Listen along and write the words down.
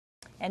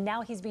And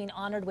now he's being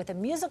honored with a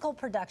musical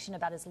production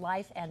about his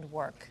life and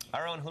work.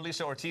 Our own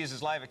Julissa Ortiz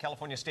is live at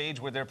California Stage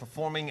where they're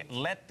performing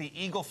Let the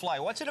Eagle Fly.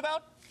 What's it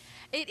about?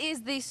 It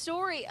is the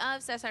story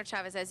of Cesar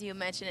Chavez, as you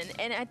mentioned,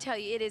 and I tell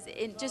you, it is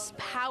just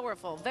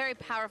powerful, very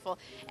powerful.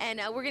 And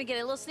we're going to get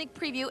a little sneak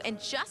preview in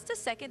just a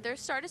second. They're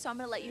started, so I'm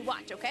going to let you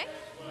watch, okay?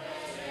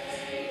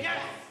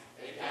 Yes,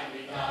 it can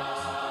be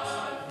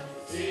done.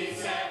 Si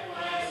se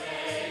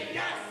puede.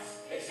 Yes,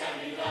 it can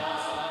be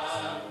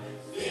done.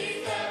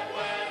 Si se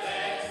puede.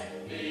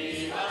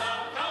 Viva la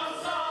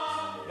causa.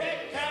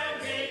 It can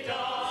be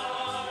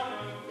done.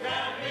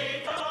 Can be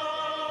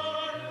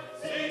done.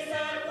 Si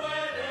se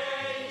puede.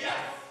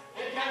 Yes,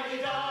 it can be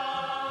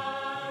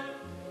done.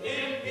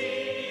 In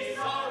peace,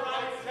 our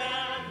rights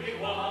can be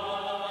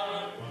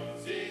won.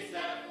 Si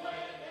se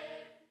puede.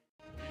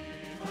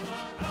 Viva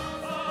la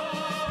causa.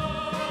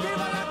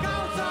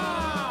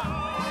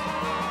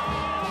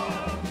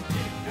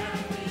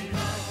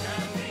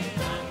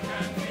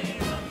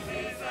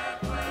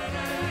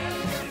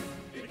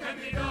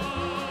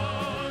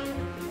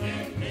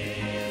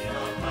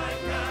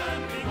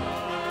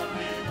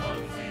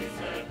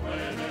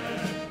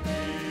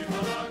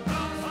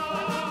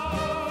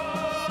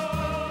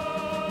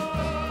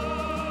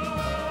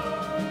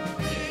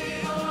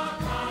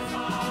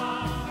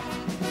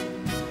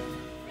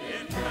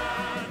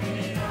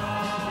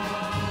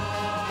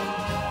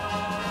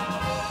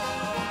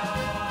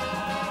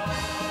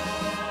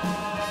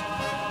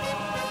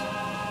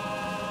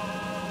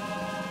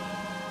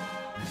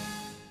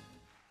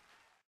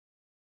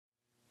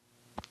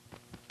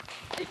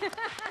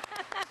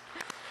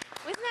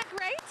 Wasn't that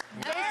great?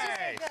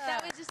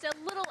 That was just a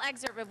little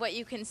excerpt of what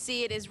you can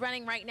see. It is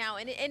running right now,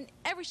 and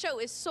every show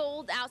is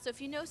sold out. So if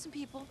you know some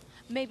people,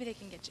 maybe they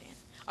can get you in.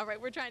 All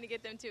right, we're trying to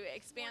get them to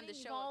expand the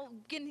show. You've all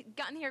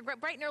gotten here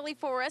bright and early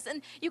for us,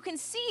 and you can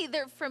see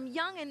they're from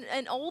young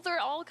and older,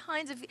 all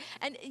kinds of.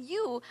 And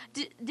you,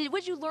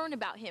 what did you learn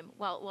about him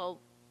while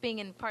being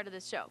in part of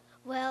this show?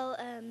 Well,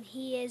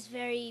 he is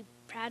very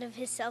proud of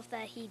himself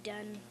that he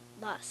done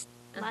lots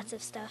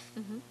of stuff.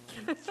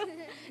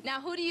 Now,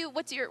 what do you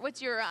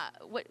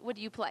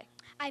play?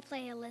 I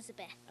play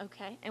Elizabeth.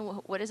 Okay, and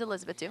what does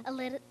Elizabeth do?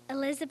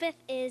 Elizabeth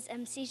is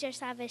Cesar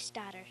Chavez's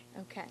daughter.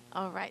 Okay,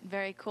 all right,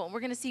 very cool. We're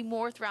going to see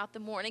more throughout the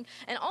morning.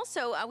 And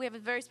also, we have a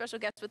very special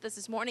guest with us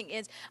this morning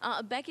is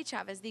Becky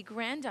Chavez, the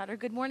granddaughter.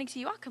 Good morning to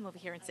you. I'll come over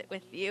here and sit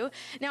with you.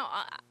 Now,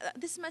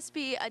 this must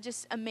be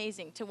just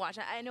amazing to watch.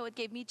 I know it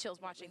gave me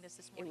chills watching this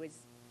morning.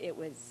 It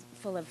was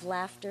full of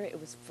laughter. It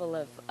was full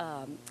of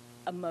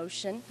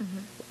emotion.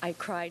 I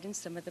cried in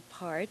some of the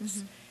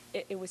parts.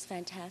 It was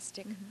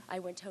fantastic. I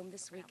went home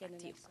this weekend.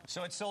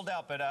 So it's sold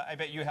out, but I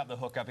bet you have the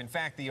hookup. In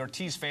fact, the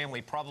Ortiz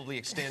family probably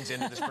extends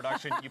into this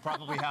production. You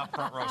probably have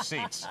front row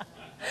seats.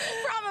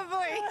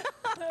 Probably.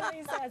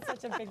 Lisa had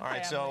such a big family. All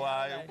right, so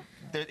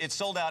it's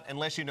sold out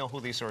unless you know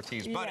Julissa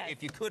Ortiz. But Yes.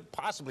 if you could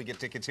possibly get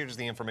tickets, here's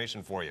the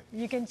information for you.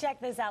 You can check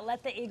this out.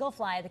 Let the Eagle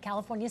Fly at the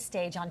California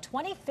Stage on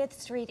 25th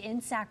Street in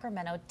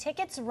Sacramento.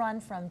 Tickets run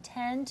from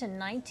 $10 to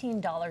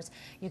 $19.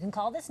 You can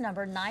call this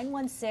number,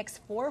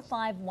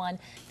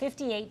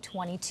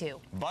 916-451-5822.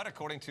 But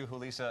according to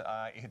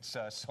Julissa, it's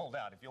sold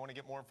out. If you want to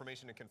get more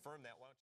information and confirm that, why don't you